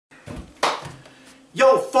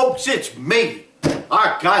Yo folks, it's me.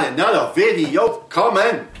 I got another video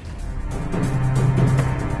coming.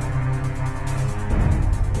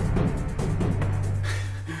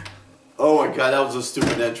 Oh my god, that was a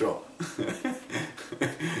stupid intro.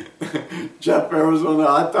 Jeff, Arizona,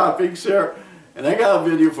 Hot Topics here, and I got a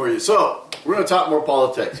video for you. So, we're going to talk more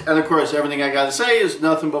politics. And of course, everything I got to say is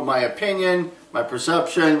nothing but my opinion, my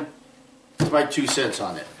perception, my 2 cents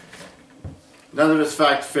on it. None of it's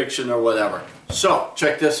fact, fiction, or whatever. So,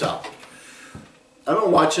 check this out. I've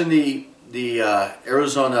been watching the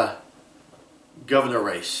Arizona governor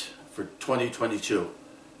race for 2022.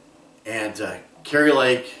 And Kari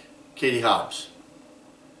Lake, Katie Hobbs.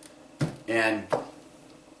 And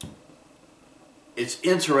it's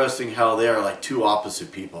interesting how they are like two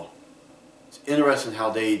opposite people. It's interesting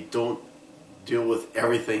how they don't deal with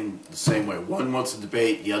everything the same way. One wants to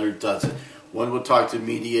debate, the other doesn't. One will talk to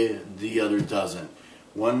media, the other doesn't.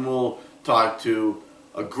 One will talk to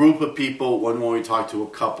a group of people, one will only talk to a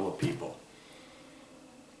couple of people.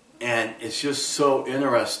 And it's just so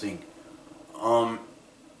interesting. In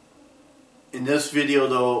this video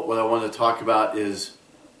though, what I want to talk about is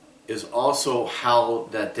also how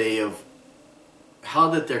that they're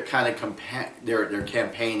kind of they're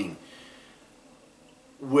campaigning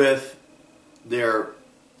with their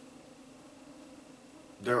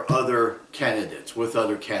other candidates,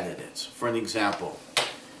 For an example,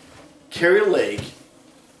 Kari Lake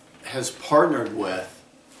has partnered with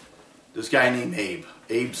this guy named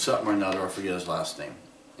Abe something or another, I forget his last name,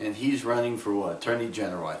 and he's running for what, Attorney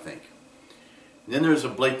General, I think. And then there's a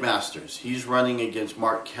Blake Masters. He's running against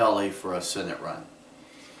Mark Kelly for a Senate run.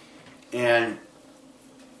 And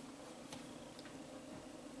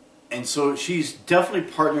so she's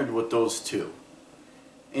definitely partnered with those two.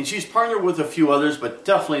 And she's partnered with a few others, but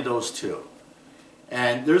definitely those two.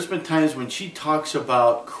 And there's been times when she talks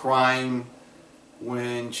about crime,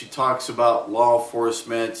 when she talks about law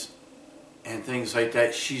enforcement and things like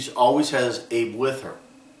that, she's always has Abe with her.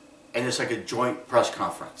 And it's like a joint press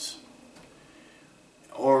conference.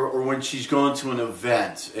 Or when she's going to an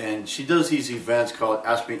event, and she does these events called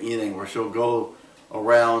Ask Me Anything, where she'll go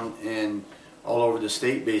around and all over the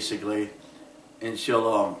state basically, and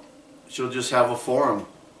she'll just have a forum,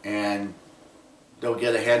 and they'll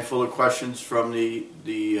get a handful of questions from the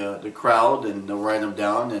crowd, and they'll write them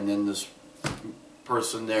down, and then this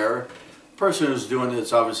person who's doing it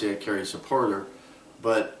is obviously a Kari supporter,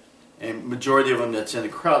 and majority of them that's in the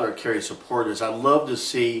crowd are Kari supporters. I love to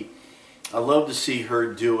see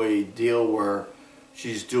her do a deal where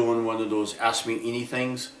she's doing one of those Ask Me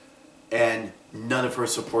Anythings, and none of her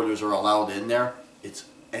supporters are allowed in there.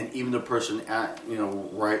 And even the person asking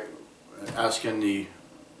the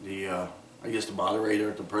I guess the moderator,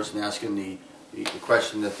 the person asking the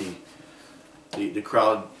question that the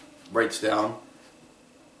crowd writes down,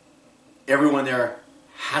 everyone there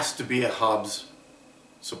has to be a Hobbs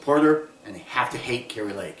supporter, and they have to hate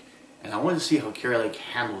Kari Lake. And I want to see how Kari Lake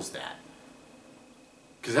handles that.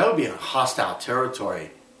 Because that would be a hostile territory.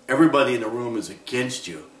 Everybody in the room is against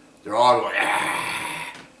you. They're all going,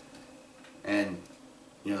 ah! And,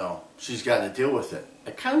 she's got to deal with it.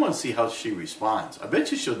 I kind of want to see how she responds. I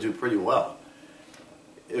bet you she'll do pretty well.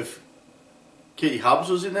 If Katie Hobbs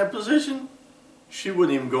was in that position, she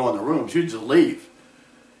wouldn't even go in the room. She'd just leave.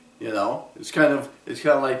 It's kind of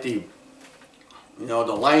like the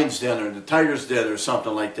lion's den or the tiger's den or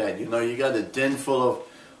something like that. You got a den full of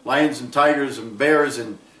lions and tigers and bears,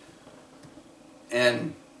 and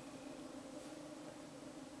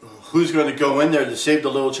who's going to go in there to save the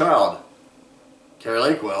little child? Kari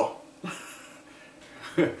Lake will.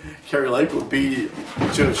 Kari Lake will be,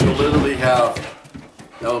 she'll literally have,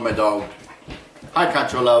 that was my dog. Hi,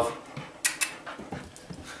 Contra Love.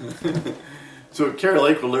 So Kari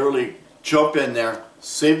Lake will literally jump in there,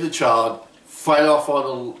 save the child, fight off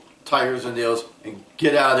all the tigers and deals, and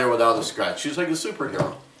get out of there without a scratch. She's like a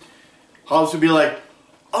superhero. Hobbs would be like,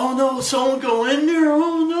 oh no, someone go in there,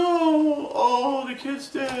 oh no, oh the kid's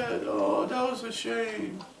dead, oh that was a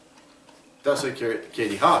shame. That's like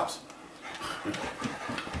Katie Hobbs.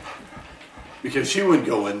 Because she wouldn't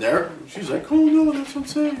go in there. She's like, oh no, that's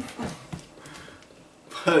unsafe.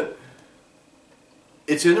 But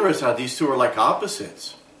it's interesting how these two are like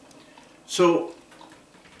opposites. So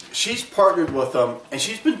she's partnered with them, and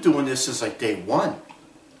she's been doing this since like day one.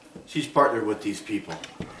 She's partnered with these people.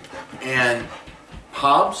 And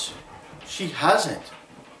Hobbs, she hasn't.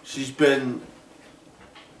 She's been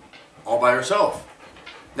all by herself.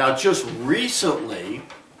 Now just recently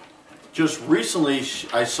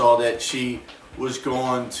I saw that she was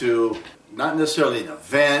going to, not necessarily an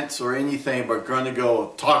event or anything, but going to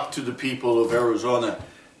go talk to the people of Arizona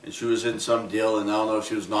and she was in some deal, and I don't know if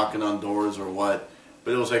she was knocking on doors or what,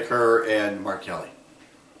 but it was like her and Mark Kelly.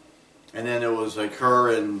 And then it was like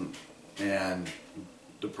her and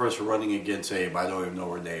the person running against Abe, I don't even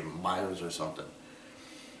know her name, Myers or something.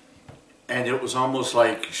 And it was almost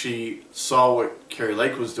like she saw what Kari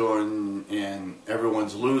Lake was doing, and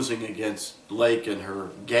everyone's losing against Lake and her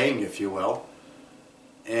gang, if you will,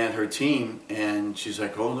 and her team, and she's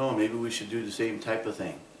like, oh no, maybe we should do the same type of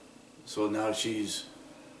thing. So now she's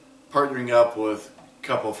partnering up with a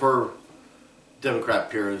couple of her Democrat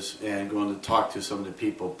peers and going to talk to some of the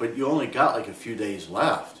people. But you only got like a few days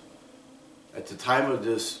left. At the time of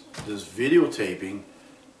this videotaping,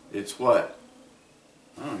 it's what?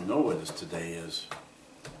 I don't even know what today is.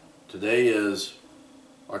 Today is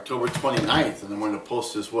October 29th, and I'm going to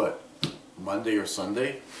post this, what, Monday or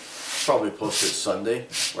Sunday? Probably post it Sunday,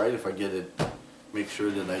 right? If I get it, make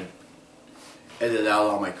sure that I edit out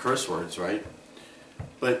all my curse words, right?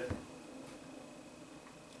 But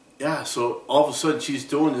yeah, so all of a sudden she's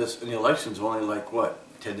doing this, and the election's only like, what,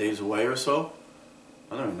 10 days away or so?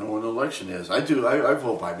 I don't even know when the election is. I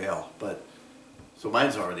vote by mail, but so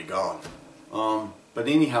mine's already gone. But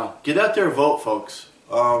anyhow, get out there and vote, folks.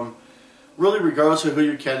 Really, regardless of who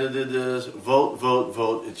your candidate is, vote, vote,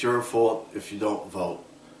 vote. It's your fault if you don't vote.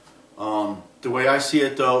 The way I see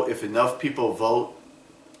it, though, if enough people vote,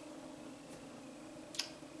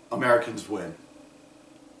 Americans win.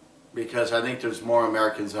 Because I think there's more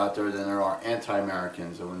Americans out there than there are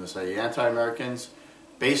anti-Americans. I'm going to say anti-Americans,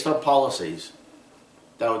 based on policies,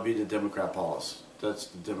 that would be the Democrat policy. That's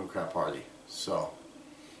the Democrat Party. So,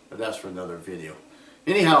 but that's for another video.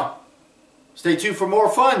 Anyhow, stay tuned for more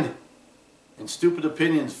fun and stupid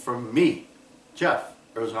opinions from me, Jeff,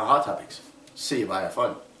 Arizona Hot Topics. See you, bye, have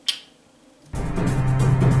fun.